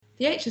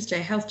The HSJ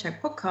Health Check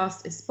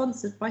podcast is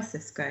sponsored by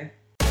Cisco.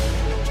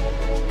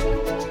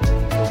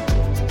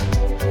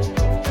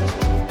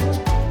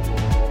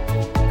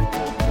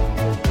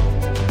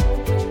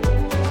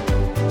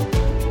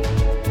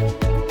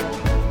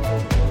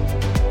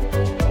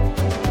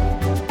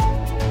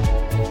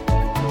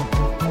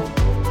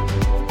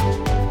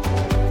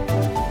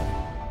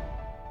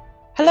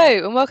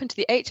 Hello and welcome to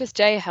the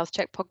HSJ Health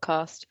Check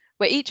podcast,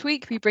 where each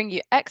week we bring you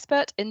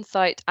expert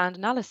insight and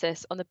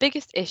analysis on the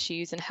biggest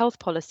issues in health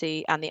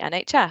policy and the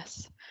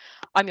NHS.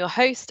 I'm your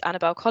host,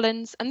 Annabelle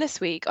Collins, and this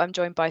week I'm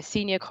joined by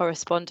senior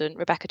correspondent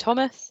Rebecca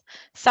Thomas,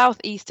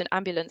 South Eastern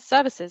Ambulance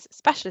Services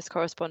specialist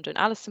correspondent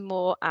Alison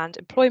Moore, and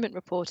employment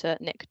reporter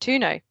Nick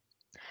Tuno.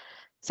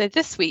 So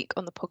this week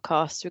on the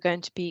podcast, we're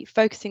going to be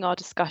focusing our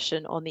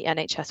discussion on the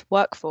NHS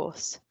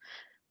workforce.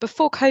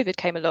 Before COVID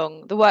came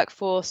along, the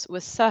workforce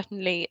was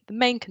certainly the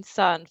main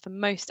concern for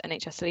most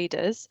NHS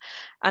leaders.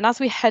 And as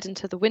we head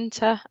into the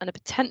winter and a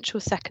potential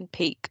second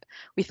peak,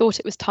 we thought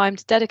it was time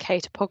to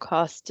dedicate a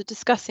podcast to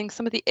discussing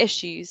some of the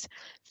issues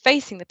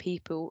facing the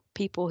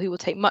people who will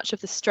take much of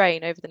the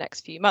strain over the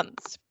next few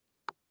months.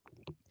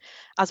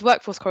 As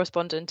workforce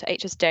correspondent at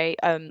HSJ,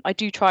 I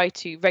do try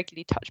to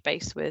regularly touch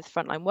base with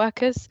frontline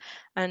workers,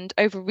 and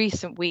over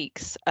recent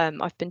weeks,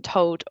 I've been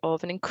told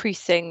of an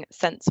increasing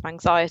sense of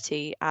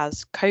anxiety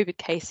as COVID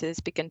cases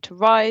begin to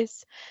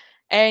rise,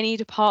 A&E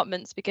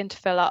departments begin to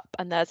fill up,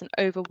 and there's an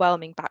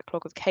overwhelming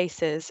backlog of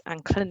cases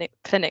and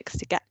clinics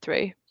to get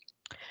through.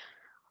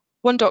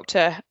 One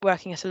doctor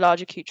working at a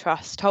large acute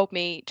trust told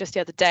me just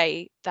the other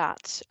day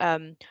that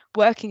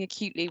working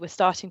acutely, we're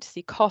starting to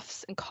see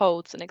coughs and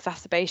colds and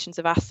exacerbations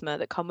of asthma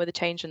that come with a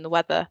change in the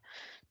weather.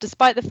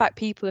 Despite the fact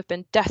people have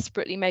been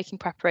desperately making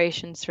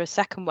preparations for a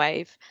second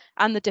wave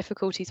and the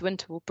difficulties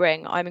winter will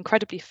bring, I'm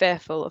incredibly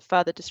fearful of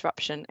further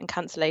disruption and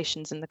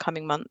cancellations in the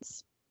coming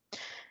months.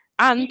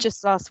 And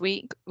just last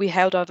week, we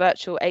held our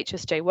virtual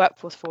HSJ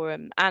Workforce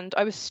Forum, and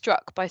I was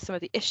struck by some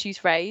of the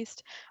issues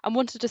raised and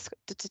wanted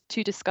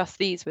to discuss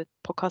these with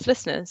podcast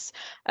listeners.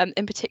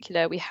 In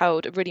particular, we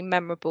held a really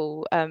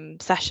memorable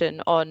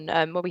session on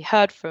where we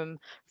heard from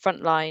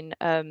frontline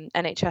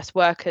NHS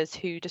workers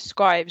who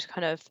described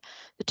kind of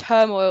the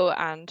turmoil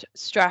and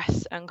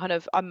stress and kind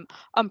of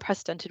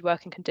unprecedented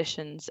working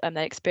conditions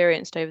they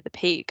experienced over the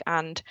peak,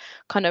 and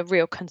kind of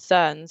real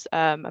concerns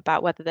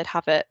about whether they'd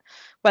have it,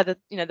 whether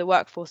the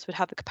workforce would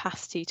have the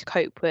capacity to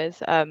cope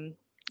with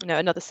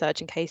another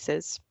surge in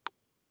cases.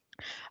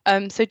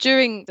 So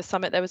during the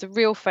summit, there was a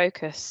real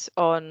focus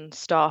on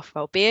staff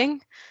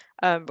well-being,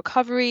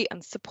 recovery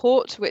and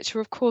support, which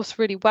were of course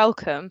really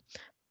welcome,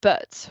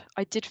 but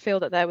I did feel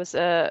that there was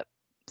a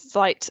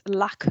slight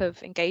lack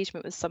of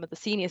engagement with some of the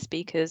senior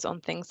speakers on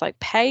things like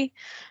pay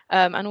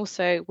and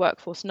also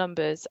workforce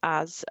numbers,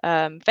 as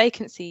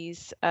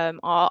vacancies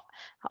are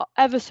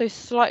ever so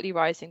slightly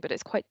rising, but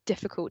it's quite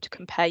difficult to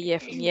compare year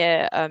from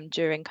year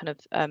during kind of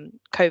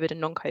COVID and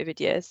non-COVID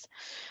years.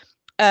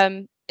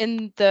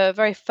 In the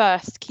very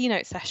first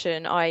keynote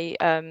session, I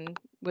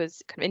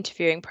was kind of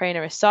interviewing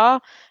Prerna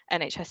Isar,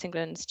 NHS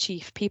England's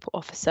Chief People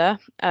Officer.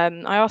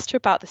 I asked her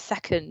about the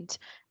second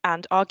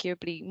and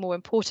arguably more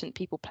important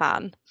people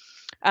plan.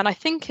 And I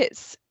think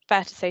it's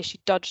fair to say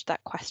she dodged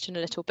that question a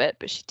little bit,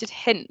 but she did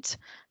hint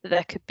that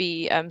there could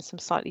be some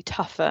slightly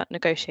tougher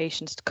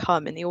negotiations to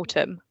come in the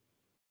autumn.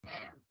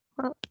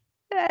 Well,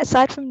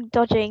 aside from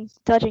dodging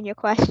your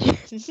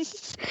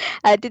questions,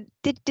 did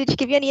she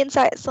give you any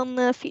insights on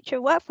the future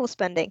of workforce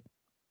spending?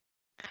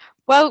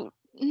 Well,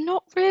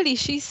 not really.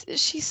 She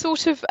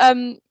sort of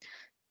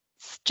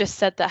just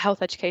said that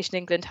Health Education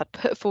England had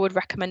put forward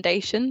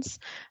recommendations,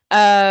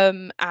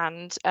 and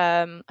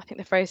I think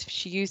the phrase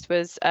she used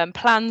was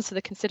plans for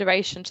the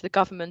consideration to the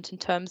government in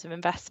terms of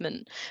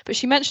investment. But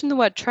she mentioned the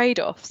word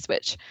trade-offs,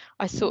 which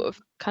I sort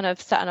of kind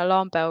of set an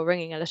alarm bell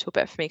ringing a little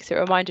bit for me, because it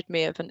reminded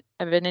me of an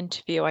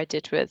interview I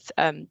did with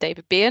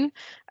David Behan,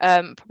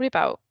 probably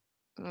about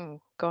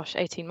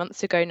 18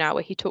 months ago now,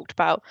 where he talked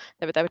about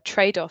there were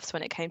trade-offs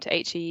when it came to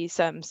HE's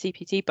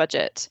CPT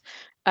budget.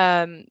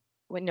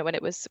 When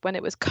it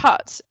was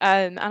cut,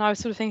 and I was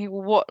sort of thinking,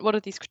 well, what are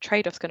these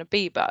trade-offs going to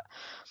be? But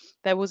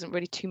there wasn't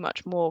really too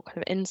much more kind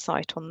of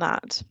insight on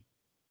that.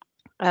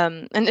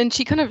 And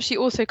she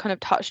also kind of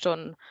touched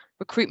on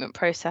recruitment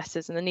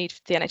processes and the need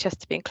for the NHS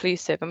to be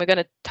inclusive, and we're going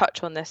to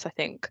touch on this, I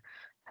think,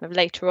 kind of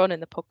later on in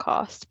the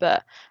podcast.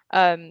 But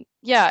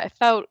it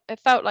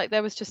felt like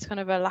there was just kind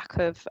of a lack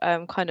of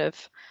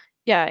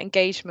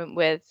engagement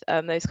with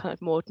those kind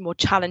of more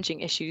challenging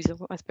issues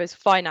of, I suppose,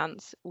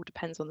 finance. All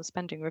depends on the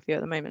spending review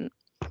at the moment.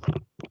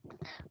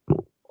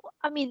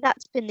 I mean,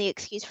 that's been the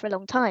excuse for a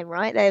long time,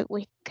 right?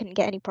 We couldn't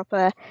get any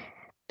proper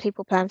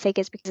people plan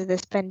figures because of the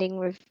spending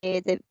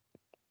review.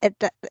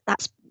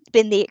 That's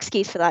been the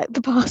excuse for like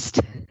the past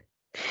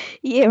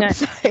year or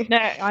so. No,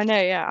 I know,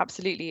 yeah,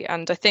 absolutely.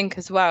 And I think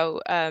as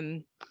well,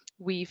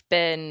 we've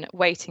been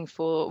waiting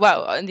for,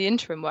 in the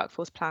interim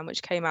workforce plan,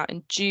 which came out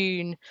in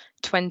June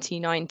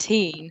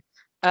 2019,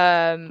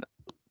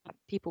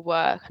 people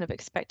were kind of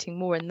expecting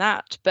more in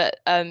that, but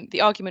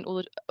the argument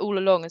all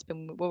along has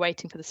been we're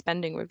waiting for the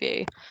spending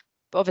review.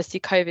 But obviously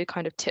COVID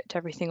kind of tipped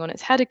everything on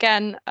its head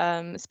again.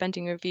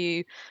 Spending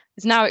review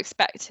is now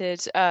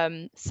expected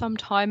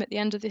sometime at the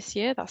end of this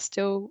year. That's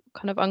still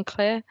kind of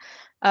unclear.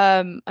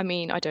 I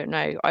mean, I don't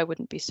know. I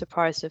wouldn't be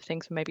surprised if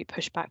things were maybe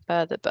pushed back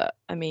further, but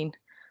I mean,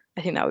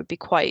 I think that would be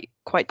quite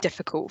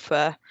difficult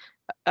for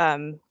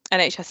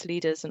NHS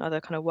leaders and other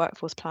kind of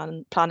workforce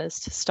planners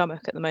to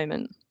stomach at the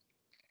moment.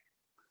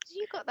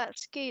 You got that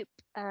scoop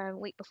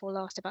week before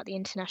last about the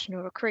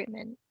international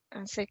recruitment,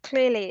 and so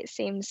clearly it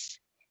seems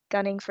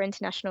gunning for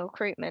international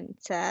recruitment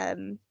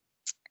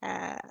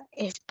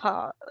is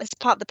part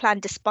of the plan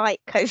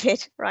despite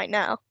COVID right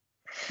now.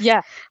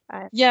 Yeah,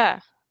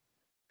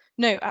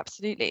 no,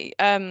 absolutely.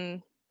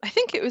 I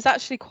think it was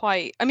actually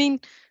quite. I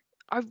mean,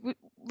 I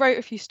wrote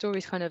a few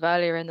stories kind of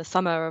earlier in the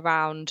summer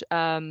around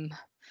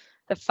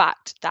the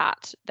fact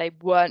that they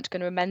weren't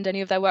going to amend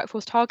any of their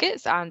workforce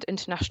targets, and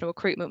international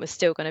recruitment was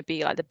still going to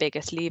be like the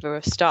biggest lever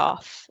of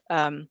staff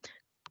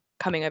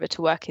coming over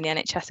to work in the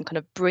NHS and kind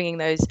of bringing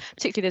those,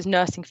 particularly those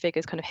nursing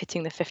figures, kind of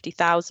hitting the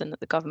 50,000 that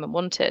the government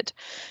wanted.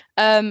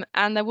 And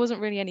there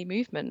wasn't really any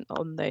movement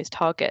on those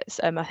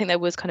targets. I think there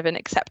was kind of an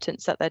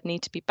acceptance that they'd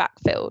need to be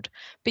backfilled.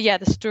 But yeah,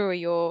 the story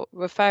you're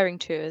referring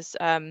to is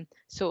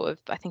sort of,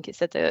 I think it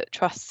said the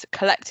trusts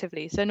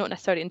collectively, so not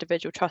necessarily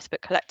individual trusts,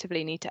 but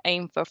collectively need to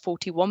aim for a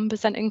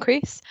 41%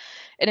 increase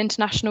in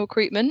international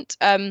recruitment.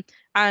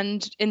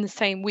 And in the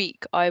same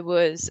week, I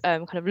was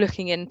kind of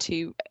looking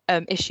into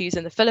issues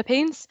in the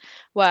Philippines,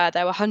 where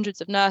there were hundreds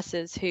of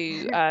nurses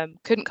who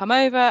couldn't come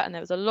over, and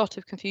there was a lot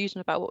of confusion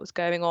about what was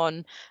going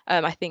on.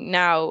 I think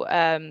now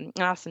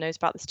Alison knows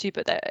about this too,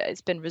 but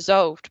it's been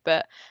resolved.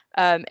 But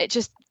it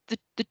just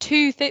the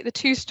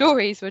two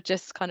stories were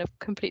just kind of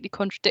completely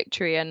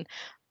contradictory, and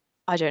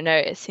I don't know.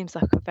 It seems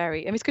like a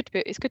very. I mean, it's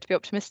good to be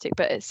optimistic,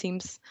 but it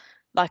seems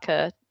like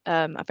a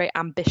very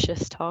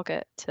ambitious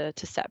target to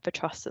set for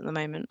trusts at the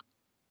moment.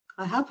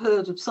 I have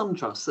heard of some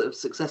trusts that have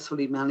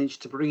successfully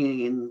managed to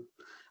bring in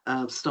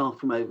staff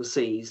from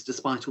overseas,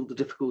 despite all the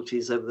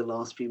difficulties over the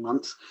last few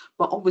months,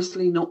 but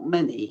obviously not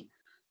many.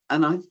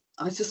 And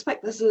I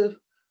suspect there's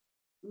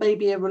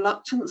maybe a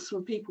reluctance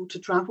for people to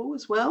travel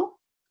as well.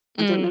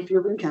 I don't know if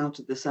you've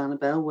encountered this,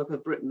 Annabelle, whether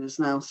Britain is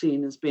now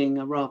seen as being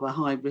a rather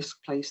high-risk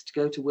place to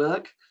go to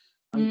work.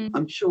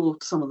 I'm sure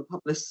some of the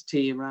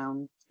publicity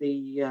around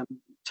the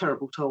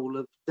terrible toll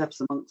of deaths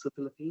amongst the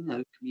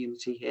Filipino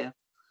community here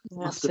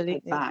must have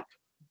hit back.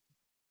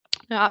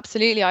 No,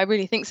 absolutely. I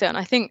really think so. And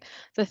I think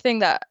the thing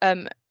that,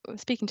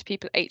 speaking to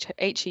people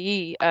at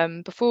HEE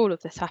before all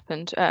of this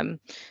happened,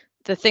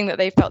 the thing that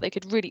they felt they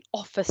could really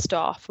offer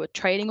staff were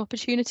training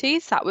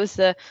opportunities. That was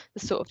the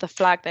sort of the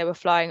flag they were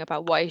flying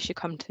about why you should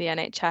come to the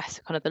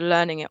NHS, kind of the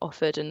learning it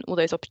offered and all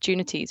those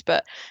opportunities.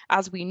 But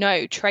as we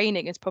know,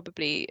 training is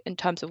probably, in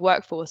terms of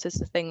workforce, is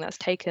the thing that's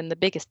taken the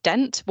biggest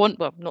dent.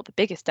 Not the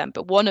biggest dent,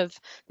 but one of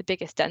the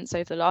biggest dents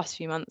over the last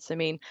few months. I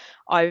mean,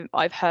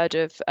 I've heard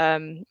of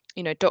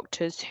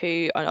doctors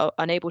who are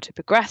unable to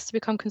progress to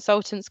become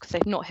consultants because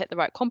they've not hit the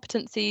right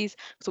competencies.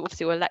 So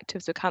obviously all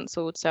electives were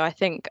cancelled. So I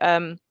think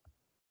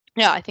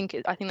I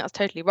think that's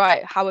totally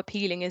right. How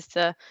appealing is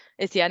the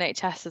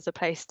NHS as a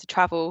place to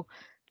travel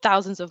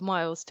thousands of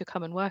miles to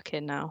come and work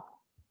in now?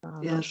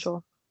 I'm not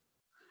sure.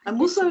 And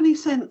was there any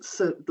sense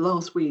at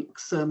last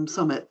week's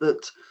summit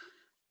that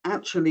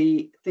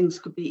actually things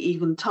could be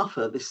even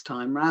tougher this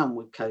time round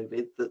with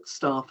COVID, that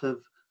staff have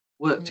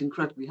worked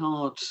incredibly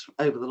hard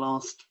over the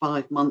last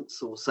 5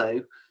 months or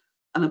so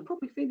and are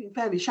probably feeling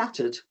fairly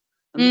shattered,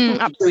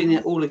 and doing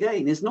it all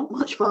again is not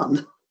much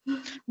fun?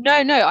 No,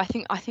 I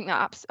think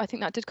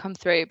that did come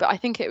through, but I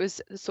think it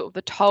was sort of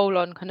the toll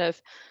on kind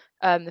of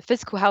the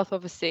physical health,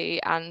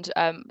 obviously, and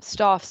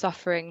staff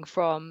suffering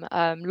from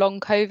long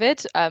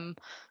COVID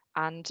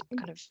and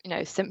kind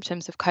of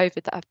symptoms of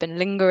COVID that have been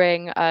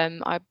lingering.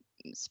 I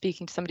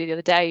speaking to somebody the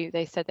other day,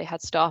 they said they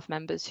had staff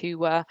members who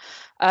were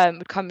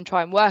would come and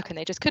try and work and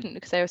they just couldn't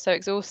because they were so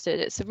exhausted.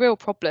 It's a real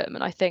problem,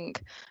 and I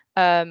think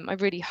I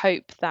really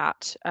hope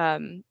that I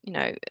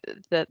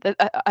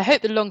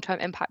hope the long-term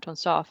impact on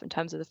staff in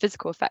terms of the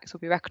physical effects will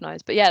be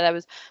recognised. But yeah, there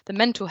was the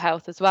mental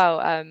health as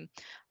well.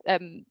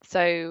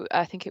 So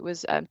I think it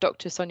was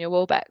Dr. Sonia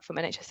Walbeck from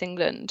NHS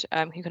England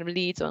who kind of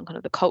leads on kind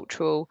of the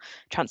cultural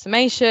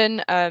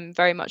transformation,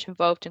 very much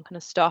involved in kind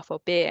of staff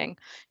well-being.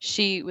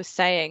 She was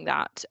saying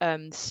that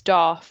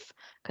staff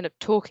kind of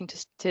talking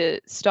to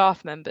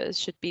staff members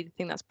should be the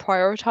thing that's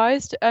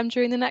prioritised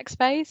during the next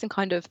phase, and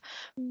kind of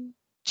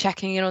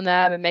checking in on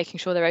them and making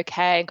sure they're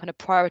okay and kind of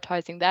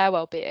prioritising their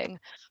well-being.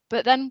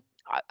 But then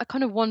I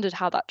kind of wondered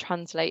how that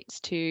translates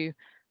to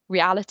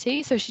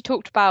reality. So she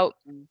talked about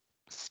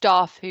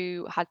staff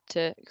who had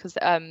to, because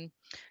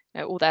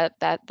all their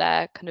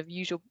kind of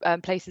usual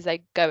places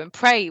they go and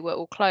pray were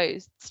all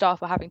closed. Staff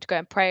were having to go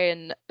and pray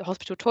in the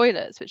hospital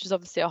toilets, which is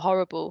obviously a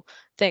horrible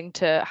thing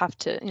to have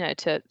to,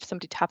 to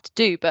somebody to have to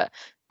do. But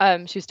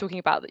she was talking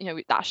about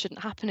that, that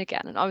shouldn't happen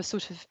again. And I was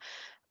sort of,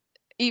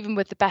 even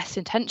with the best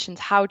intentions,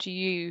 how do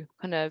you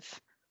kind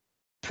of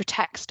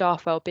protect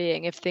staff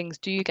well-being if things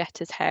do get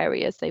as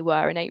hairy as they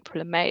were in April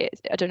and May?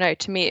 I don't know.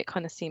 To me, it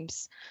kind of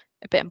seems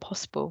a bit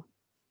impossible.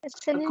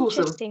 It's an Of course,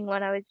 interesting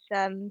one. I was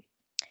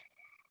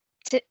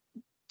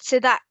so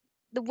that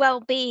the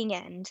well-being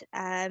end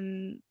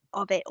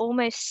of it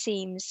almost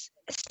seems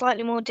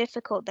slightly more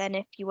difficult than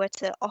if you were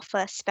to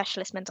offer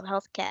specialist mental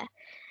health care.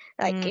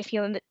 Like if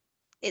you're,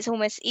 it's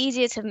almost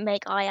easier to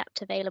make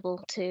IAPT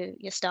available to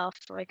your staff,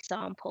 for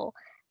example,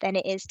 than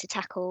it is to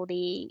tackle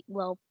the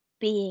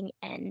well-being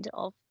end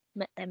of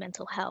their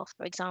mental health.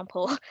 For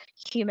example,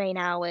 humane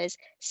hours,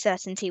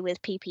 certainty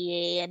with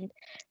PPE, and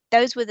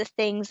those were the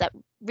things that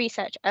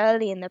research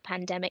early in the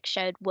pandemic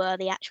showed were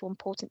the actual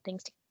important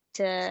things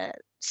to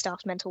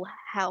staff's mental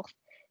health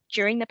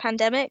during the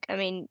pandemic. I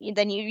mean,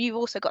 then you've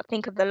also got to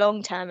think of the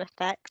long-term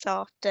effects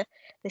after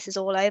this is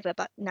all over.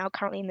 But now,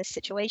 currently in this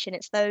situation,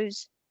 it's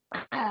those,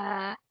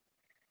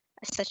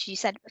 such as you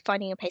said,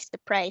 finding a place to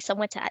pray,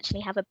 somewhere to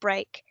actually have a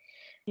break.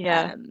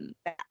 Yeah.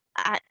 That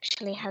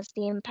actually has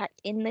the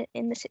impact in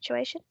the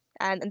situation,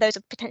 and those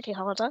are potentially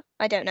harder.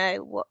 I don't know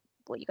what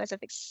you guys have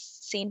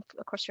seen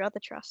across your other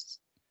trusts.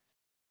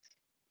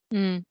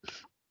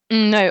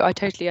 No, I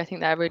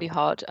think they're really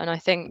hard, and I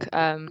think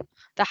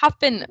there has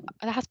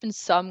been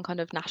some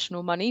kind of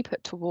national money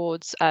put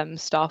towards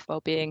staff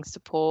wellbeing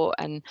support,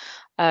 and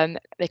they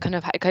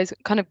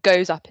it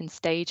goes up in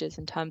stages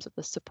in terms of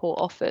the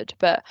support offered.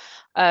 But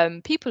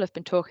people have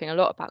been talking a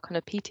lot about kind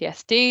of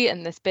PTSD,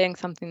 and this being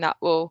something that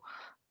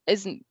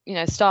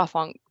staff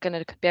aren't going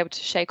to be able to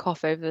shake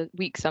off over the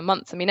weeks and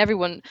months. I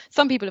mean,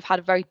 some people have had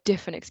a very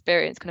different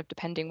experience, kind of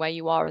depending where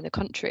you are in the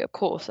country, of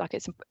course. Like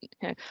it's,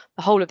 the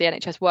whole of the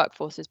NHS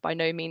workforce is by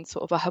no means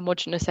sort of a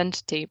homogenous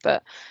entity,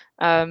 but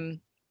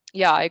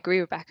yeah, I agree,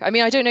 Rebecca. I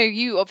mean, I don't know,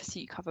 you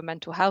cover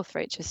mental health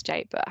for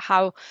HSJ, but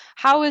how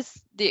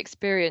is the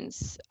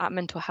experience at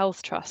mental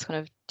health trusts kind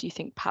of, do you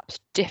think, perhaps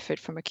differed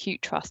from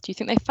acute trust? Do you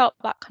think they felt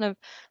that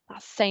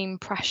same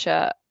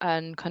pressure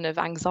and kind of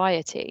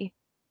anxiety?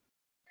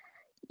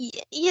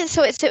 Yeah,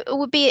 so it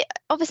would be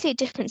obviously a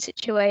different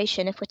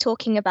situation if we're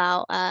talking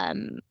about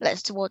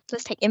let's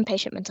take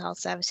inpatient mental health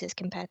services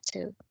compared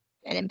to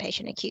an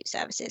inpatient acute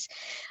services.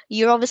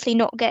 You're obviously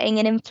not getting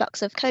an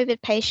influx of COVID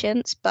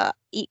patients, but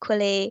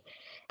equally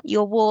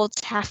your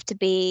wards have to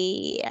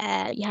be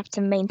you have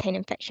to maintain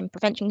infection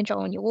prevention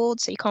control on your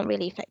wards, so you can't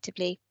really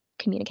effectively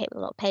communicate with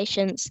a lot of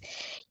patients.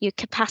 Your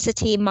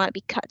capacity might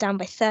be cut down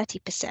by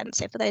 30%.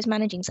 So for those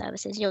managing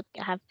services, you'll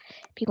have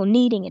people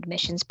needing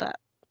admissions,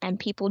 and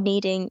people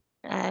needing,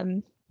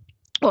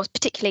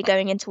 particularly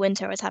going into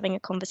winter. I was having a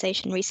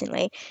conversation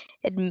recently,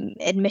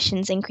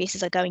 admissions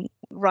increases are going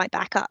right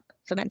back up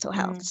for mental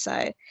health.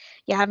 So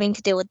you're having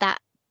to deal with that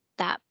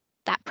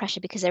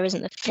pressure because there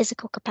isn't the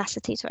physical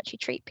capacity to actually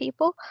treat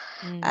people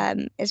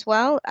as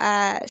well.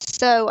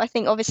 So I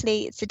think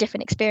obviously it's a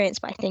different experience,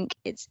 but I think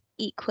it's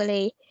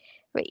equally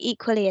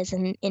as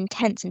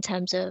intense in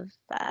terms of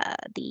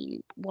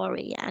the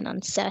worry and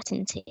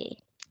uncertainty,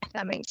 if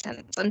that makes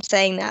sense. I'm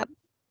saying that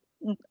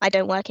I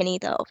don't work in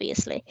either,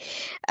 obviously.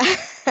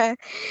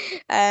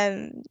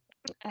 I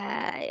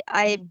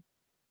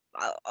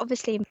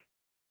obviously,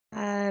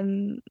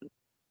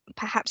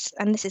 perhaps,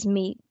 and this is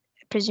me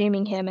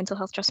presuming here, mental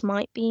health trusts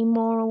might be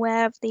more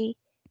aware of the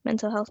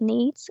mental health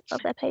needs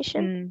of their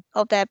patient,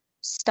 of their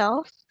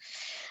staff.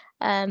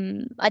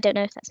 I don't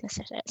know if that's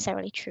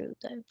necessarily true,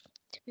 though.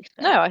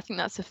 No, I think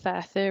that's a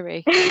fair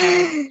theory.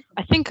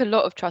 I think a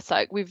lot of trusts,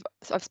 like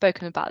I've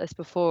spoken about this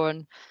before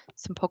on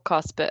some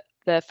podcasts, but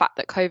the fact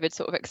that COVID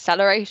sort of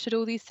accelerated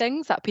all these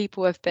things that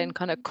people have been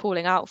kind of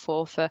calling out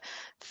for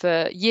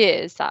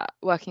years, that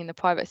working in the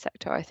private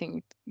sector, I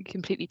think you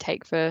completely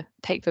take for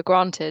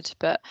granted.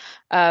 But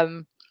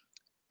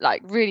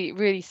like really,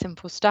 really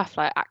simple stuff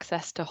like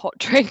access to hot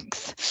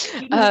drinks,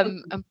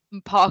 and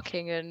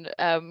parking, and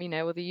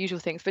all the usual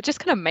things, but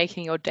just kind of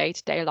making your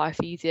day-to-day life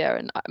easier.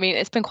 And I mean,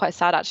 it's been quite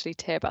sad actually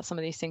to hear about some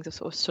of these things have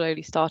sort of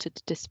slowly started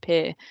to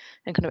disappear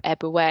and kind of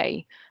ebb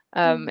away.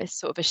 It's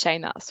sort of a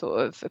shame that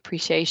sort of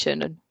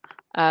appreciation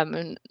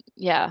and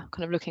yeah,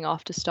 kind of looking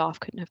after staff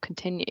couldn't have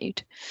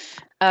continued.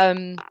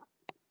 There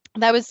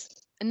was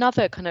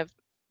another kind of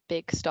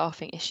big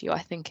staffing issue I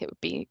think it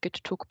would be good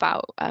to talk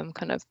about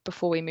kind of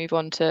before we move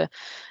on to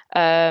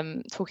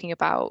talking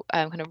about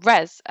kind of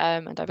res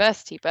and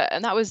diversity,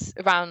 and that was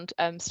around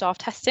staff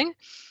testing,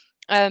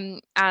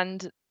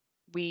 and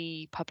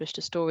we published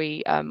a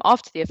story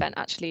after the event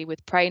actually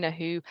with Prerna,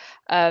 who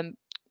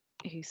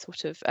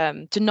sort of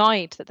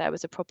denied that there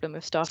was a problem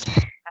with staff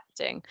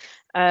testing,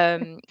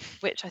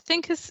 which I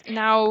think is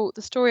now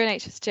the story on the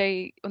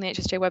HSJ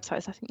website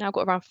has I think now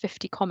got around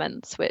 50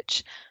 comments,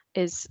 which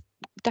is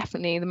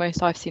definitely the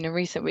most I've seen in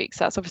recent weeks.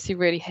 That's obviously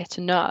really hit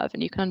a nerve,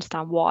 and you can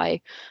understand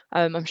why.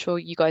 I'm sure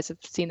you guys have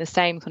seen the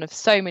same, kind of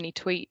so many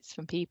tweets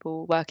from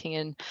people working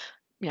in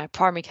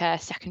primary care,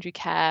 secondary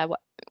care,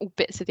 all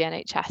bits of the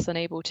NHS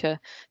unable to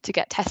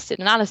get tested.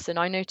 And Alison,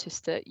 I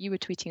noticed that you were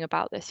tweeting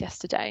about this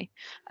yesterday.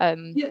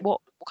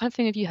 What kind of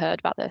thing have you heard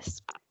about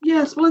this?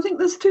 Yes, well, I think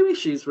there's two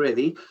issues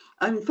really.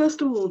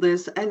 First of all,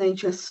 there's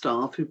NHS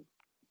staff who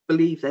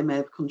believe they may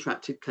have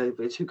contracted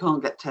COVID who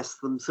can't get tests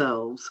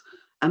themselves.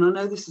 And I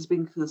know this has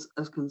been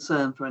a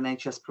concern for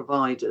NHS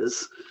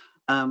providers.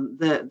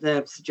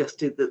 They've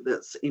suggested that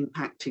that's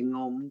impacting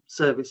on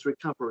service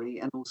recovery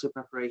and also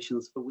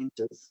preparations for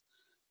winters.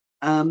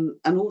 And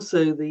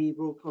also the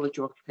Royal College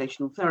of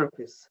Occupational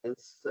Therapists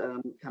has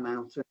come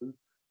out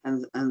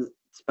and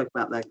spoke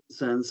about their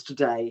concerns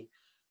today.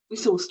 We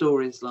saw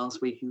stories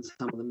last week in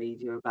some of the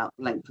media about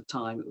the length of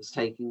time it was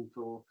taking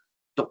for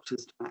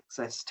doctors to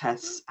access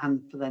tests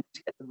and for them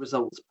to get the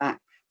results back,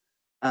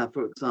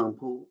 for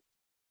example.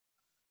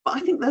 But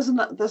I think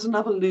there's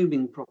another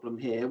looming problem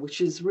here,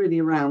 which is really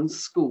around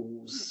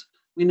schools.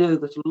 We know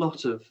that a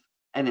lot of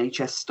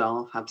NHS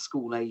staff have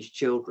school-aged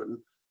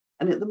children,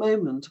 and at the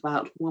moment,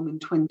 about 1 in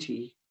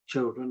 20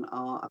 children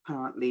are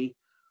apparently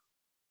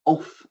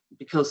off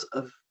because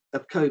of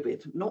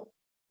COVID, not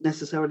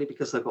necessarily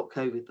because they've got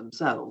COVID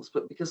themselves,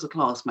 but because a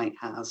classmate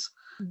has,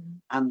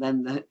 and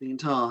then the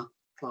entire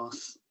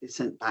class is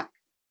sent back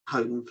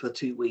home for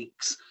 2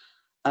 weeks.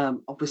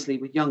 Obviously,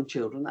 with young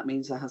children, that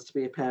means there has to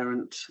be a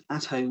parent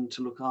at home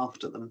to look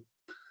after them.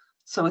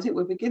 So I think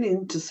we're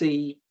beginning to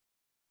see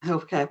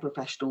healthcare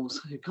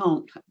professionals who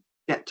can't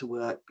get to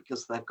work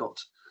because they've got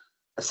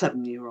a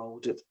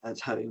 7-year-old at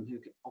home who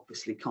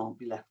obviously can't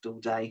be left all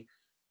day.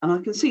 And I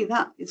can see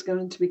that it's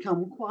going to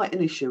become quite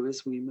an issue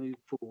as we move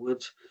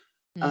forward.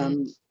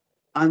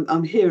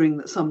 I'm hearing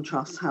that some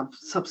trusts have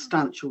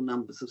substantial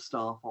numbers of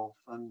staff off,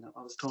 and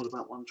I was told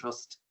about one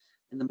trust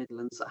in the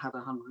Midlands that had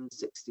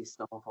 160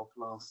 staff off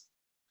last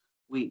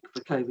week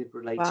for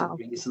COVID-related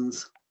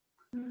reasons.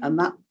 And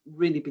that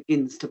really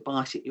begins to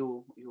bite at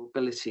your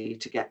ability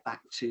to get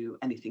back to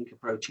anything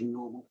approaching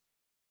normal.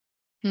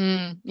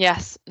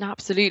 Yes,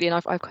 absolutely.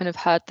 And I've kind of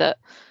heard that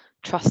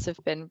trusts have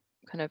been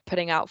kind of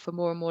putting out for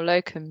more and more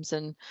locums,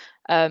 and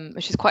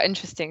which is quite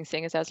interesting,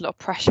 seeing as there's a lot of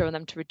pressure on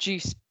them to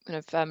reduce kind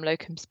of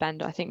locum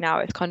spend. I think now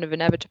it's kind of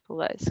inevitable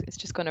that it's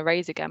just going to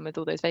raise again with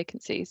all those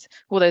vacancies,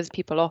 all those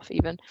people off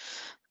even.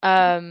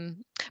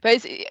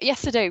 But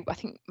yesterday, I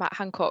think Matt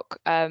Hancock,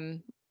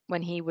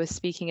 when he was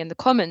speaking in the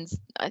Commons,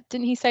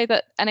 didn't he say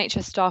that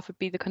NHS staff would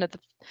be the kind of the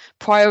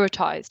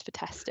prioritised for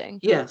testing?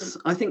 Yes,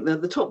 I think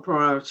that the top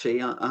priority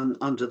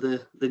under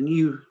the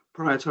new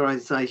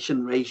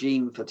prioritisation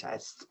regime for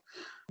tests.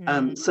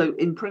 So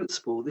in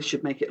principle, this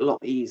should make it a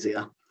lot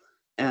easier.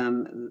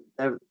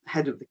 They're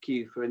ahead of the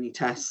queue for any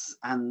tests,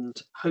 and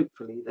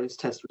hopefully those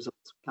test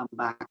results come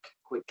back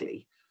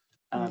quickly.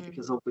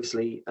 Because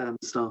obviously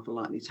staff are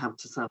likely to have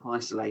to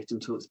self-isolate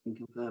until it's been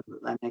confirmed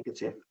that they're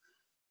negative.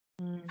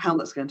 How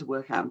that's going to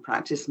work out in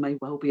practice may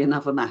well be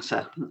another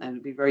matter, and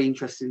it'd be very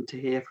interesting to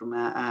hear from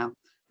our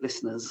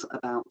listeners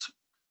about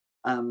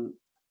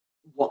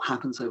what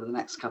happens over the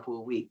next couple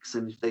of weeks,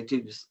 and if they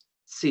do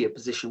see a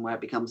position where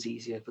it becomes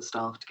easier for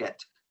staff to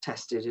get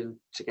tested and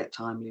to get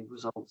timely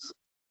results.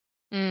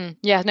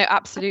 Yeah, no,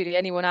 absolutely.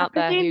 Anyone out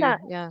there who,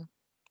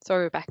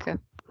 sorry, Rebecca.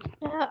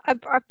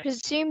 I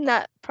presume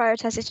that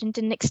prioritisation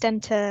didn't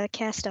extend to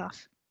care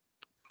staff.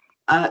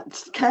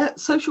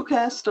 Social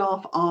care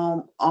staff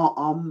are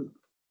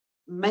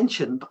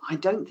mentioned, but I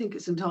don't think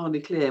it's entirely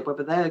clear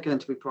whether they're going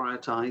to be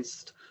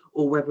prioritised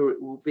or whether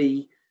it will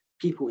be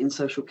people in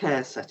social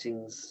care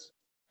settings,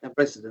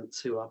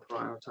 residents, who are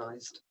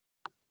prioritised.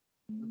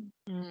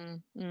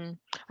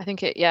 I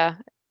think it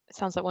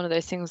sounds like one of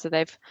those things that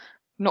they've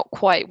not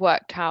quite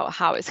worked out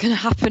how it's going to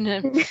happen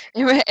in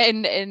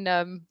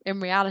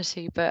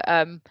reality, but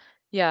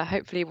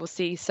hopefully we'll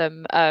see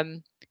some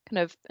kind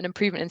of an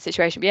improvement in the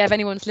situation. But if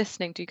anyone's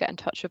listening, do get in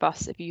touch with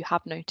us if you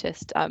have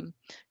noticed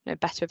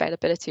better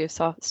availability of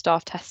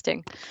staff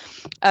testing.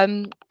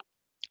 I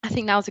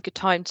think now's a good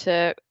time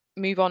to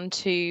move on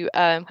to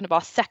kind of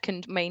our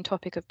second main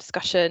topic of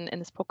discussion in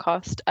this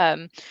podcast,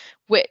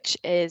 which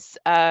is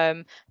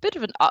a bit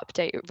of an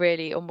update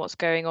really on what's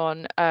going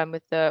on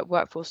with the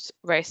workforce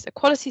race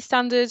equality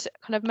standard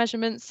kind of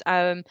measurements,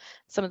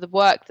 some of the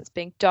work that's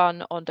being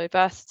done on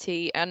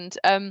diversity, and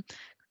I'm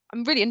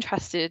really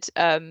interested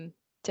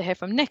to hear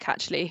from Nick,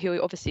 actually,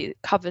 who obviously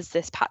covers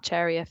this patch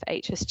area for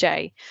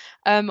HSJ,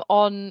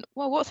 on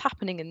what's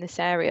happening in this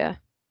area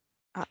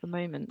at the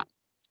moment.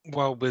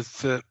 Well,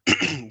 with the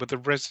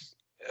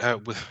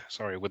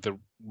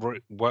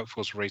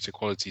workforce rate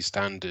equality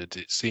standard,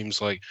 it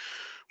seems like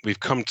we've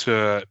come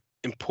to an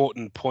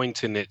important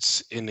point in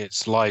its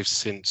life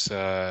since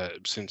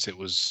it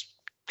was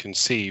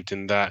conceived,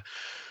 in that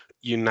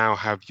you now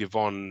have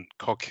Yvonne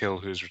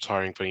Cockhill, who's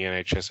retiring from the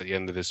NHS at the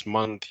end of this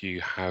month. You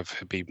have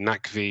Habib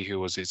Naqvi, who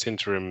was its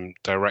interim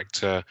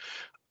director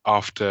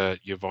after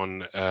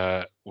Yvonne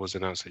was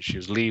announced that she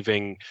was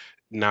leaving,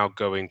 now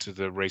going to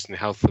the Race and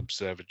Health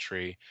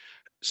Observatory.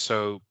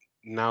 So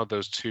now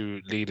those two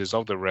leaders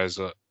of the Res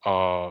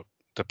are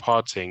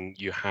departing.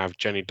 You have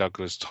Jenny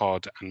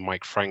Douglas-Todd and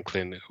Mike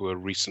Franklin, who were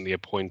recently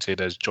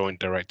appointed as joint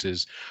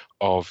directors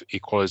of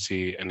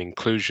equality and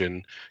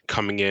inclusion,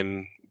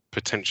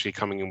 potentially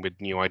coming in with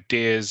new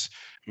ideas,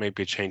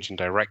 maybe a change in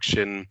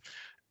direction,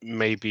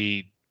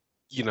 maybe,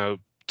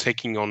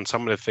 taking on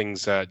some of the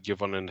things that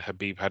Yvonne and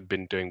Habib had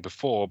been doing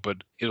before, but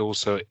it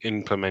also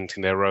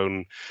implementing their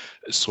own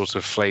sort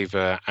of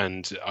flavor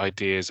and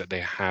ideas that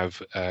they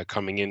have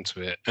coming into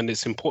it. And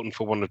it's important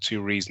for one of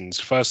two reasons.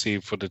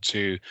 Firstly, for the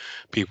two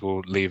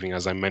people leaving,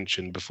 as I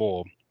mentioned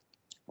before,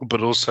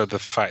 but also the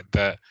fact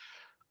that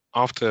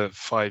after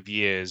 5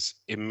 years,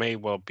 it may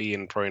well be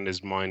in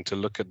Prona's mind to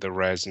look at the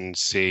res and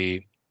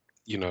see,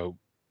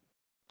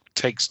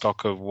 take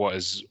stock of what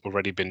has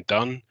already been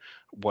done,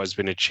 what has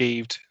been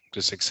achieved,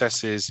 the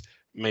successes,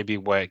 maybe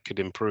where it could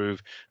improve,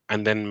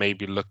 and then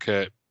maybe look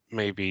at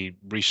maybe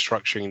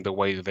restructuring the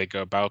way that they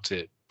go about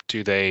it.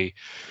 Do they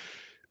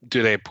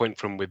appoint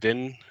from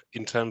within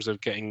in terms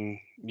of getting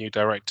new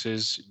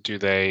directors? Do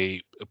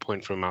they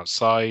appoint from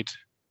outside?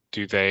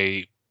 Do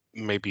they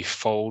maybe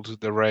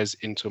fold the res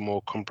into a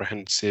more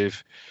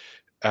comprehensive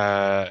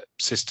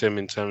system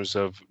in terms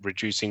of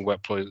reducing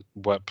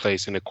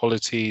workplace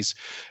inequalities?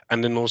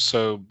 And then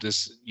also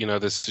this,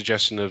 the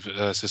suggestion of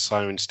Sir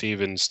Simon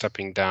Stevens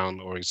stepping down,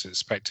 or is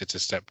expected to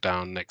step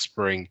down next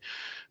spring.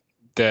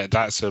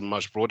 That's a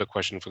much broader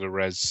question for the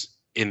res,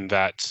 in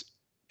that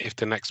if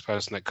the next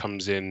person that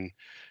comes in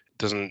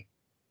doesn't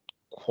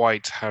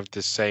quite have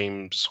the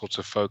same sort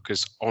of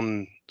focus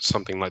on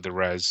something like the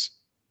res,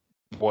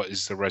 what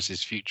is the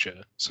res's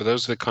future? So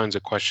those are the kinds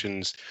of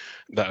questions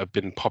that have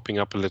been popping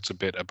up a little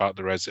bit about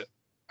the res,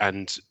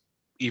 and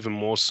even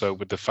more so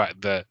with the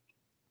fact that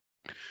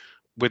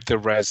with the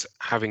res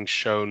having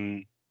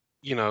shown,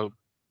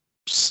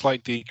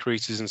 slight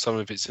decreases in some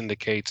of its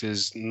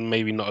indicators,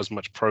 maybe not as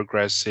much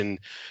progress in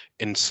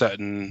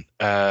certain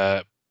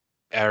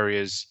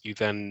areas, you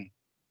then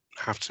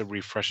have to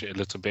refresh it a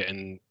little bit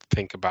and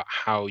think about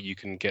how you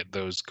can get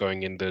those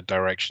going in the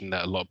direction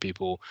that a lot of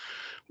people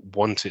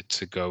want it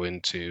to go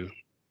into.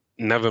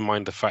 Never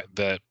mind the fact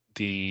that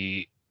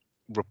the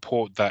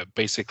report that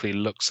basically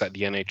looks at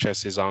the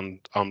NHS's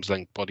arm's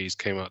length bodies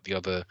came out the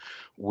other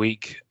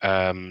week.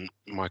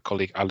 My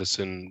colleague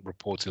Alison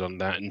reported on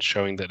that, and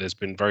showing that there's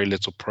been very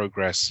little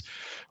progress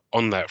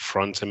on that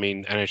front. I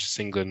mean, NHS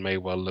England may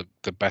well look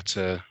the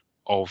better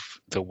of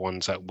the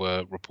ones that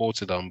were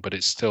reported on, but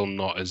it's still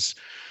not as,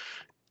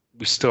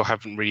 we still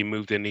haven't really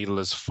moved the needle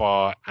as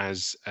far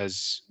as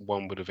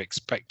one would have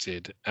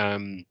expected.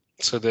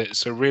 So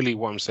really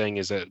what I'm saying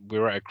is that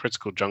we're at a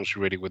critical juncture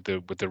really with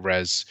the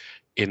res,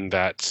 in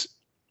that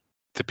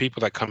the people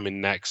that come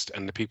in next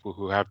and the people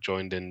who have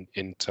joined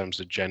in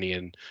terms of Jenny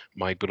and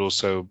Mike, but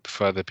also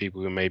further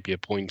people who may be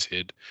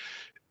appointed,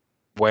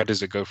 where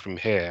does it go from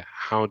here?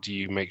 How do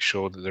you make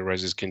sure that the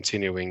res is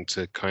continuing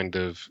to kind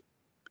of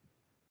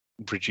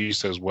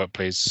reduce those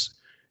workplace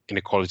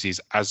inequalities,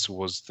 as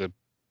was the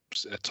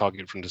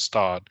target from the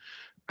start?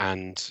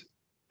 And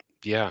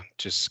yeah,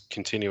 just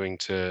continuing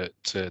to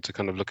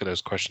kind of look at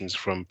those questions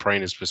from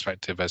Prona's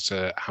perspective as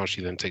to how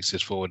she then takes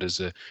this forward as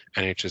a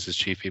NHS's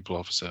Chief People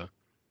Officer.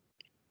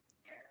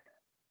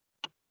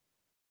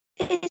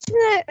 Isn't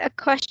it a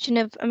question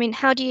of, I mean,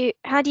 how do you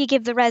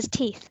give the res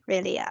teeth,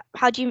 really?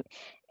 How do you?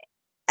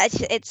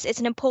 It's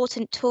an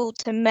important tool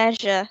to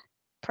measure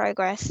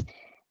progress,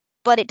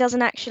 but it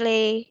doesn't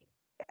actually.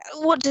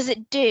 What does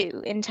it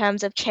do in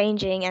terms of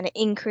changing and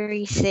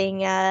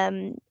increasing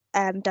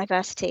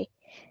diversity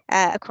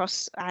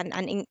across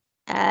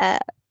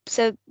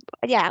so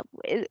yeah,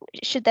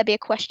 should there be a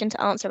question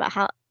to answer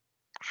about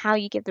how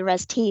you give the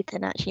res teeth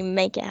and actually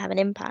make it have an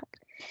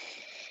impact?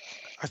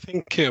 I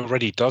think it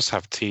already does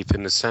have teeth,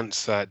 in the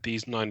sense that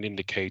these 9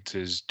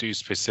 indicators do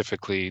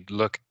specifically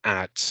look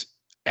at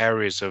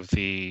areas of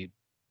the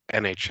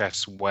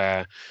NHS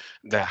where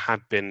there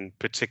had been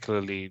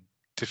particularly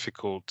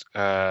difficult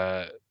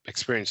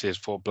experiences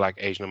for Black,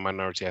 Asian and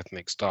minority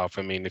ethnic staff.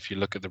 I mean, if you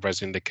look at the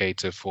res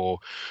indicator for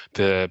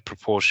the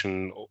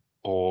proportion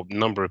or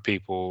number of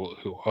people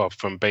who are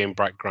from BAME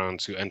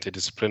backgrounds who enter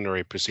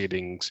disciplinary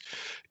proceedings,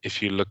 if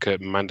you look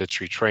at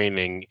mandatory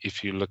training,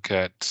 if you look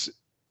at,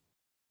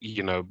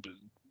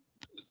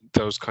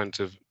 those kinds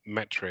of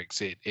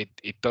metrics, it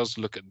does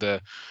look at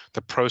the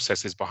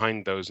processes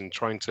behind those and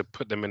trying to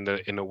put them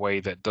in a way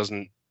that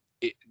doesn't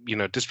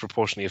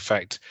disproportionately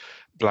affect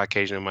Black,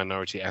 Asian and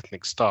minority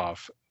ethnic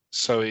staff.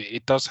 So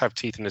it does have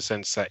teeth in the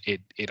sense that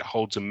it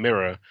holds a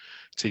mirror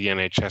to the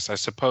NHS. I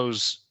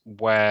suppose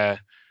where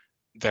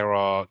there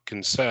are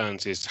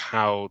concerns is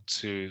how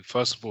to,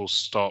 first of all,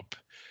 stop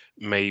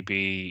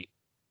maybe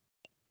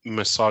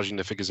massaging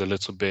the figures a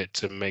little bit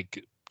to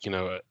make,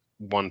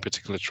 one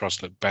particular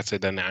trust look better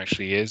than it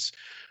actually is.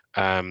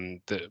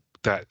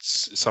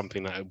 That's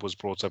something that was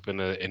brought up in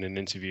an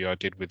interview I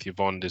did with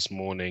Yvonne this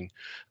morning,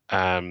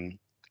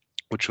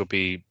 which will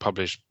be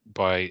published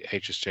by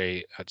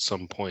HSJ at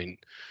some point,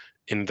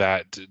 in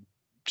that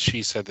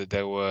she said that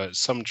there were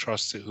some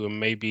trusts who are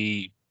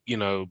maybe,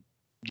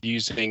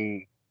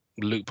 using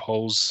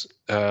loopholes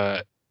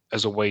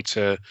as a way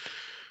to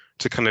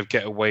kind of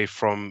get away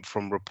from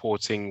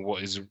reporting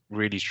what is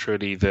really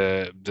truly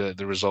the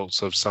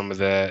results of some of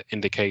their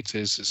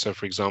indicators. So,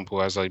 for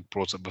example, as I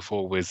brought up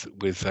before with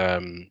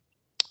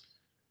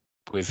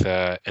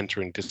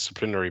entering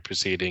disciplinary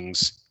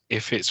proceedings,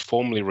 if it's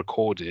formally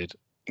recorded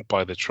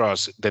by the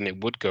trust, then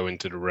it would go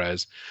into the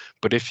res.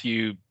 But if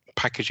you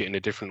package it in a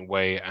different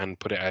way and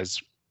put it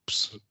as,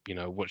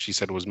 what she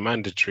said was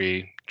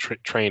mandatory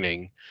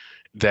training,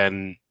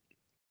 then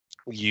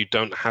you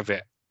don't have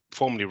it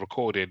formally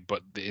recorded,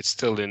 but it's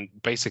still in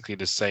basically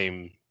the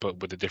same, but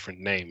with a different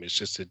name. It's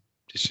just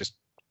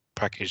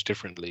packaged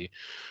differently.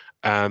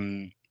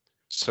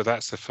 So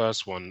that's the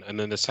first one. And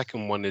then the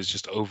second one is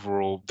just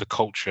overall the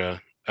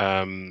culture.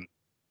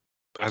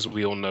 As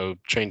we all know,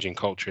 changing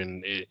culture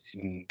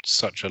in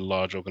such a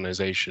large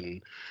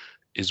organization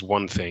is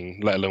one thing,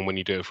 let alone when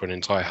you do it for an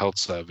entire health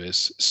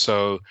service.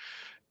 So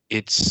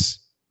it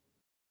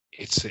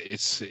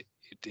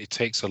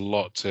takes a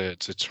lot to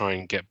try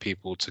and get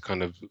people to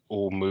kind of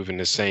all move in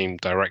the same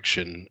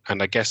direction.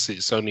 And I guess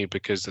it's only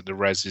because that the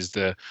res is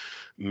the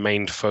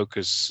main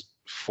focus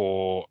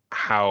for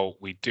how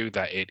we do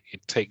that. It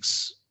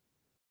takes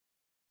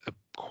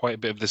quite a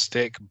bit of the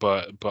stick,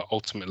 but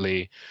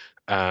ultimately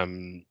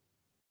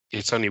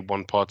it's only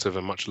one part of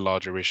a much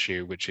larger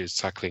issue, which is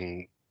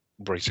tackling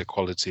race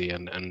equality,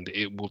 and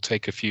it will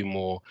take a few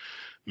more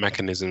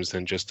mechanisms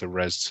than just the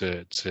res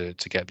to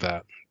get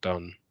that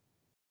done.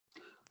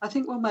 I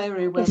think one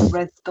area where the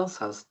res does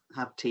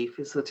have teeth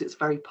is that it's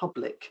very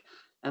public.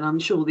 And I'm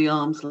sure the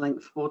arm's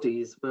length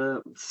bodies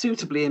were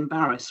suitably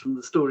embarrassed from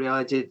the story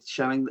I did,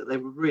 showing that they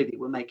really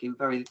were making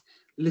very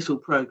little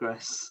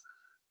progress.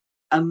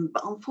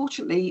 But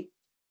unfortunately,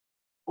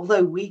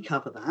 although we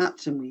cover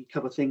that, and we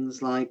cover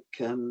things like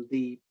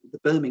the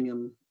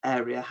Birmingham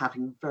area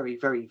having very,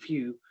 very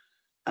few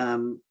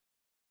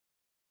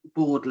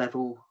board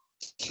level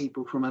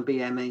people from a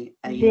BMA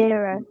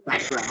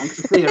background,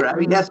 zero,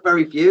 yes,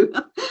 very few.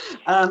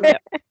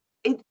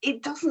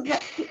 It doesn't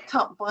get picked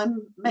up by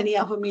many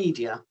other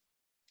media,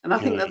 and I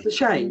think that's a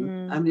shame.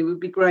 And it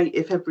would be great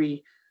if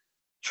every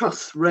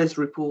trust res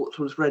report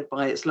was read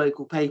by its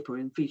local paper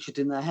and featured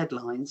in their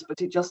headlines,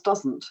 but it just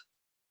doesn't.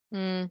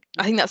 I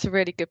think that's a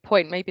really good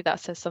point. Maybe that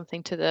says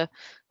something to the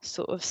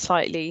sort of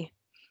slightly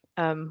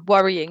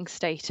worrying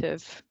state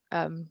of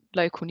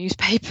local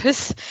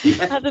newspapers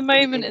at the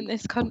moment in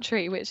this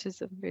country, which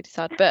is really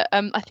sad. But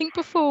I think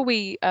before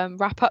we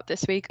wrap up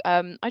this week,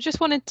 I just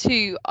wanted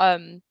to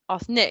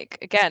ask Nick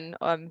again,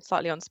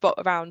 slightly on spot,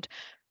 around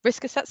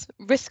risk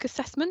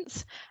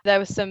assessments. There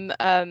were some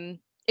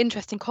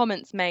interesting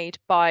comments made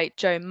by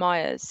Joan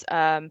Myers,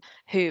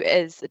 who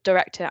is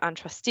director and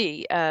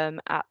trustee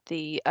at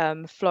the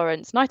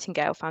Florence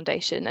Nightingale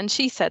Foundation, and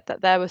she said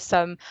that there were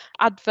some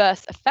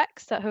adverse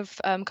effects that have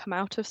come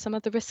out of some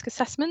of the risk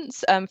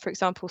assessments. For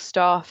example,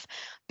 staff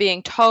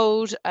being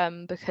told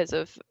because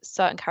of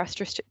certain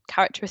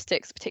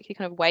characteristics, particularly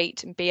kind of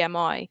weight and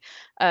BMI,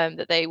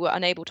 that they were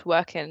unable to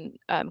work in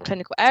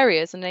clinical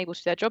areas and unable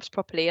to do their jobs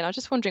properly. And I was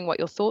just wondering what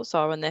your thoughts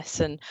are on this,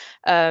 and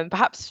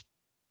perhaps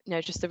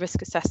just the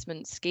risk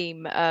assessment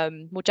scheme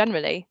more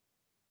generally.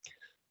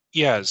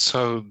 Yeah,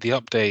 so the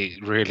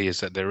update really is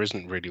that there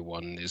isn't really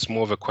one. It's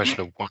more of a question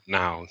of what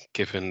now,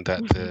 given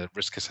that the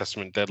risk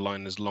assessment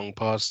deadline is long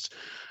past.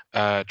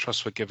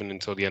 Trusts were given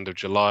until the end of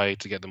July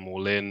to get them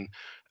all in.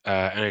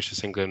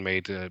 NHS England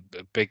made a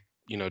big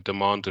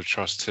demand of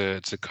trust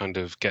to kind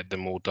of get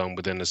them all done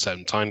within a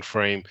certain time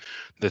frame.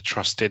 The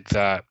trust did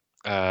that.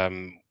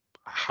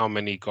 How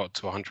many got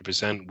to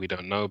 100%, we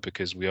don't know,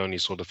 because we only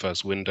saw the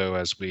first window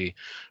as we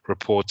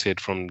reported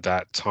from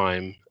that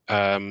time.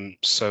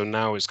 So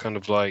now it's kind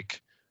of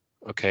like,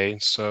 okay,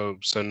 so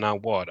now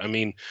what? I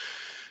mean,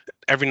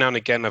 every now and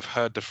again, I've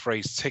heard the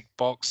phrase tick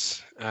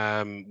box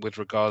with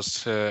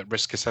regards to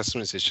risk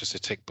assessments. It's just a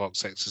tick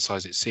box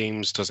exercise, it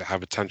seems. Does it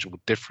have a tangible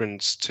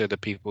difference to the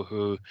people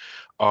who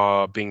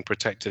are being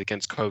protected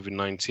against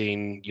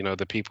COVID-19?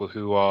 The people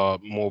who are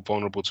more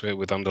vulnerable to it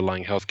with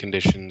underlying health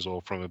conditions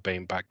or from a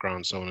BAME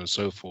background, so on and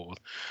so forth.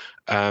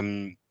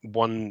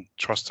 One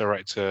trust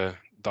director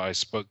that I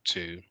spoke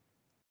to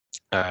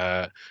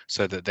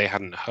said that they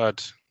hadn't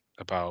heard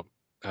about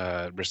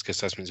risk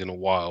assessments in a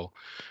while.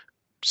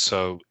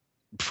 So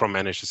from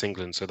NHS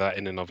England, so that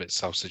in and of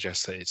itself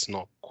suggests that it's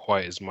not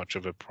quite as much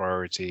of a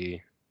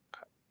priority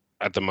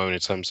at the moment in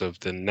terms of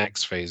the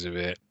next phase of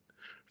it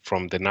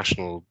from the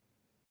national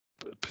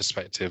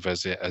perspective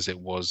as it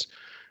was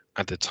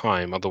at the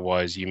time.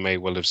 Otherwise, you may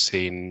well have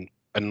seen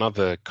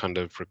another kind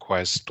of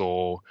request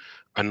or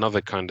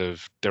another kind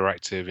of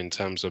directive in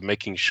terms of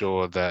making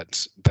sure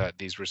that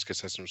these risk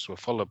assessments were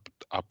followed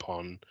up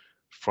on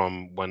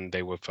from when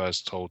they were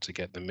first told to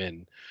get them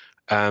in.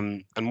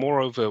 And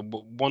moreover,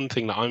 one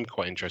thing that I'm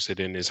quite interested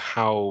in is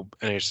how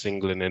NHS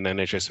England and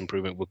NHS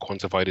Improvement will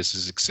quantify this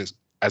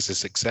as a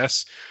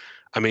success.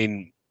 I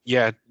mean,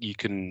 yeah, you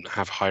can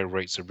have high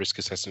rates of risk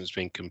assessments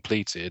being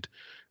completed,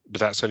 but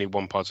that's only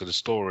one part of the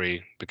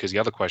story, because the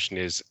other question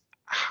is,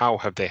 how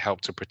have they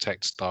helped to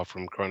protect staff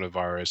from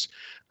coronavirus,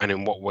 and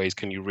in what ways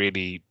can you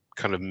really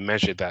kind of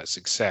measure that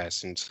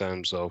success in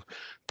terms of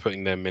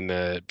putting them in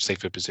a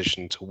safer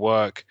position to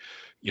work?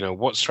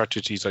 What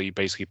strategies are you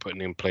basically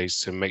putting in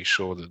place to make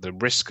sure that the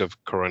risk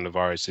of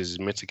coronavirus is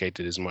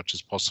mitigated as much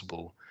as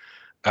possible?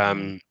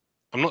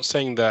 I'm not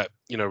saying that,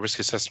 risk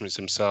assessments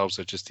themselves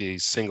are just the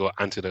single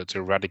antidote to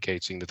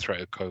eradicating the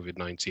threat of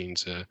COVID-19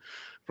 to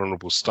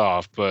vulnerable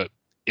staff, but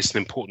it's an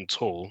important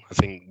tool. I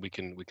think we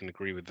can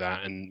agree with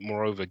that. And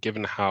moreover,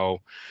 given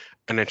how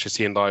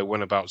NHSE and I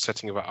went about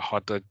setting about a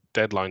hard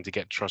deadline to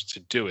get trust to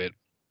do it,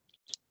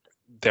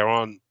 there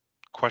aren't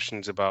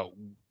questions about,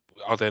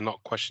 are there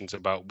not questions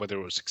about whether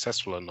it was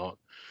successful or not?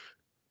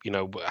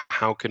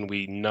 How can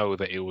we know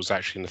that it was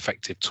actually an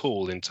effective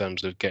tool in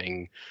terms of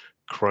getting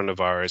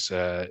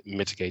coronavirus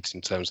mitigated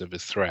in terms of a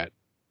threat?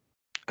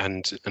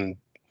 And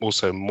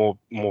also more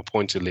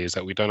pointedly is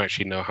that we don't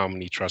actually know how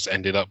many trusts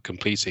ended up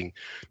completing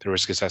the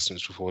risk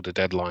assessments before the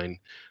deadline,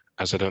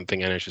 as I don't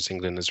think NHS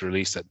England has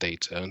released that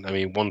data. I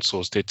mean, one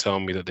source did tell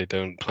me that they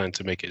don't plan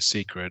to make it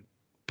secret,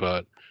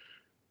 but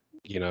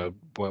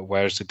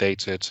where's the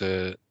data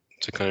to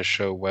kind of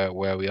show where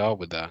we are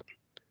with that?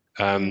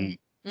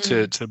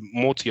 To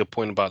more to your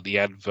point about the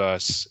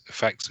adverse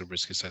effects of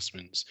risk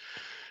assessments,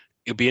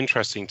 it'll be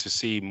interesting to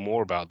see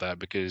more about that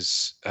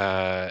because,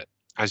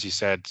 as you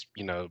said,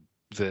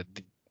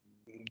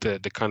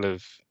 the kind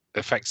of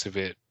effects of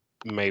it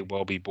may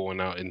well be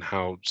borne out in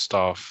how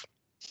staff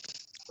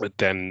would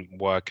then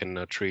work and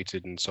are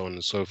treated and so on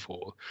and so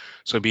forth.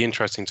 So it'd be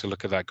interesting to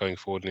look at that going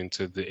forward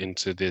into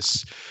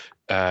this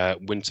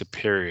winter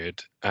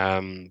period.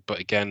 But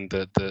again,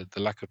 the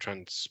lack of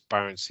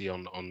transparency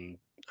on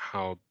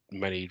how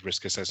many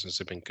risk assessments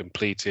have been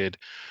completed,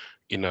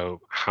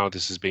 how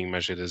this is being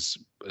measured as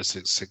a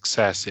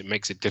success, it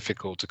makes it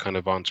difficult to kind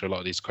of answer a lot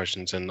of these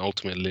questions, and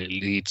ultimately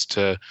it leads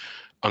to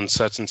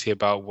uncertainty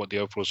about what the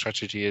overall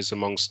strategy is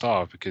among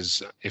staff,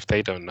 because if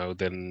they don't know,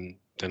 then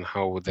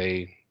how would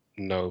they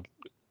know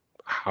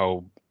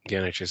how the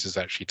NHS is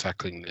actually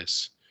tackling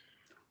this?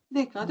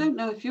 Nick, I don't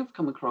know if you've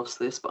come across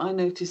this, but I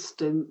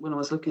noticed when I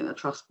was looking at the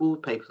Trust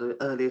Board paper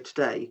earlier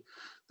today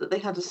that they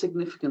had a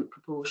significant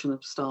proportion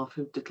of staff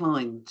who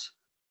declined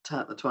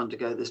to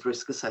undergo this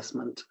risk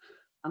assessment.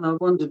 And I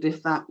wondered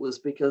if that was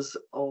because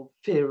of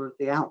fear of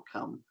the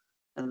outcome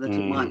and that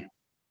it might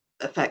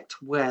affect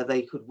where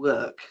they could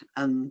work,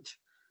 and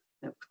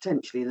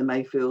potentially they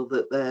may feel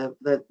that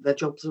their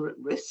jobs are at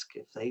risk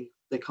if they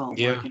can't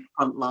work in the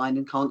front line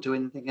and can't do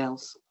anything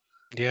else.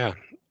 Yeah,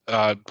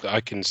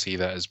 I can see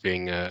that as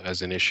being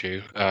as an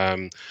issue.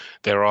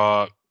 There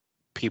are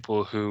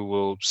people who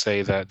will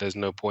say that there's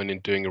no point in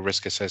doing a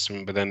risk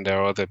assessment, but then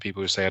there are other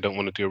people who say I don't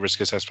want to do a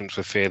risk assessment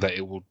for fear that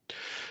it will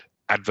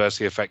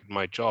adversely affect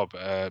my job.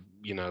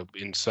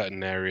 In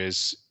certain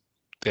areas,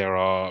 there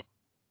are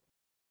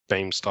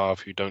BAME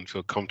staff who don't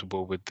feel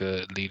comfortable with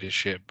the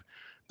leadership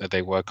that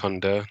they work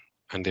under,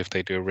 and if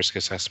they do a risk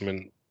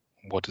assessment,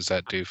 what does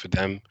that do for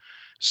them?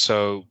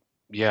 So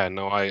yeah,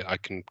 no, I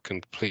can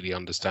completely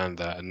understand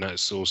that, and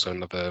that's also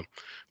another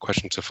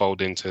question to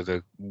fold into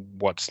the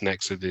what's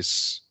next of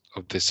this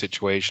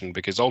situation,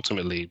 because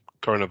ultimately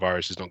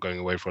coronavirus is not going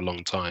away for a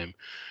long time.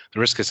 The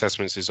risk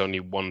assessments is only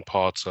one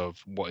part of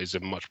what is a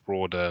much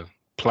broader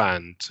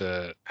plan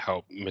to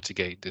help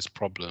mitigate this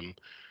problem.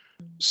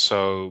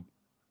 So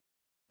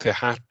there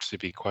have to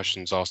be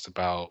questions asked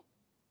about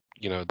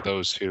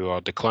those who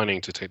are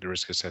declining to take the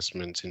risk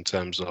assessment in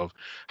terms of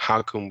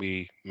how can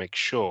we make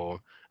sure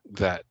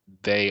that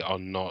they are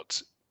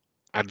not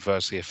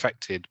adversely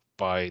affected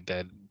by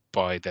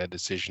their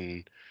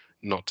decision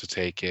not to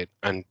take it,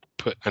 and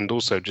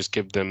also just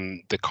give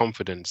them the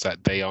confidence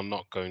that they are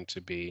not going to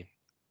be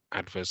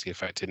adversely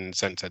affected, in the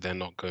sense that they're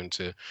not going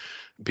to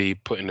be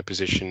put in a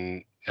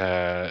position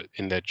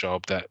in their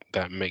job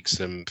that makes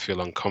them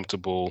feel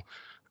uncomfortable,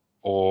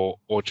 or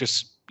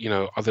just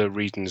other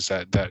reasons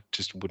that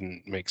just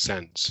wouldn't make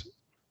sense.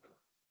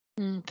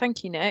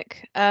 Thank you,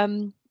 Nick.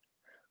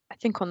 I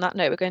think on that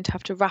note, we're going to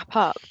have to wrap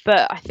up.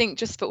 But I think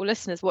just for all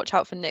listeners, watch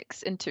out for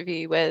Nick's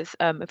interview with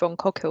Yvonne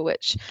Coghill,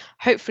 which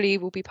hopefully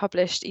will be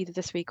published either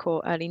this week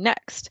or early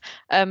next.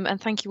 And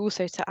thank you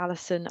also to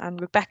Alison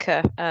and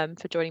Rebecca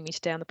for joining me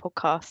today on the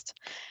podcast.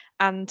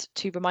 And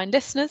to remind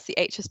listeners, the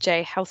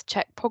HSJ Health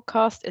Check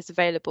podcast is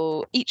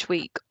available each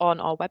week on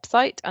our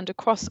website and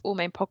across all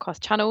main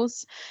podcast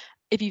channels.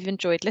 If you've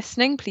enjoyed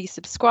listening, please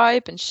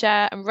subscribe and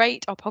share and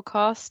rate our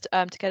podcast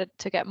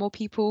to get more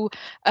people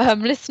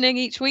listening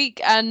each week,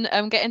 and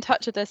get in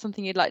touch if there's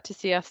something you'd like to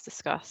see us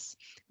discuss.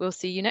 We'll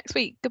see you next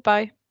week.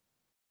 Goodbye.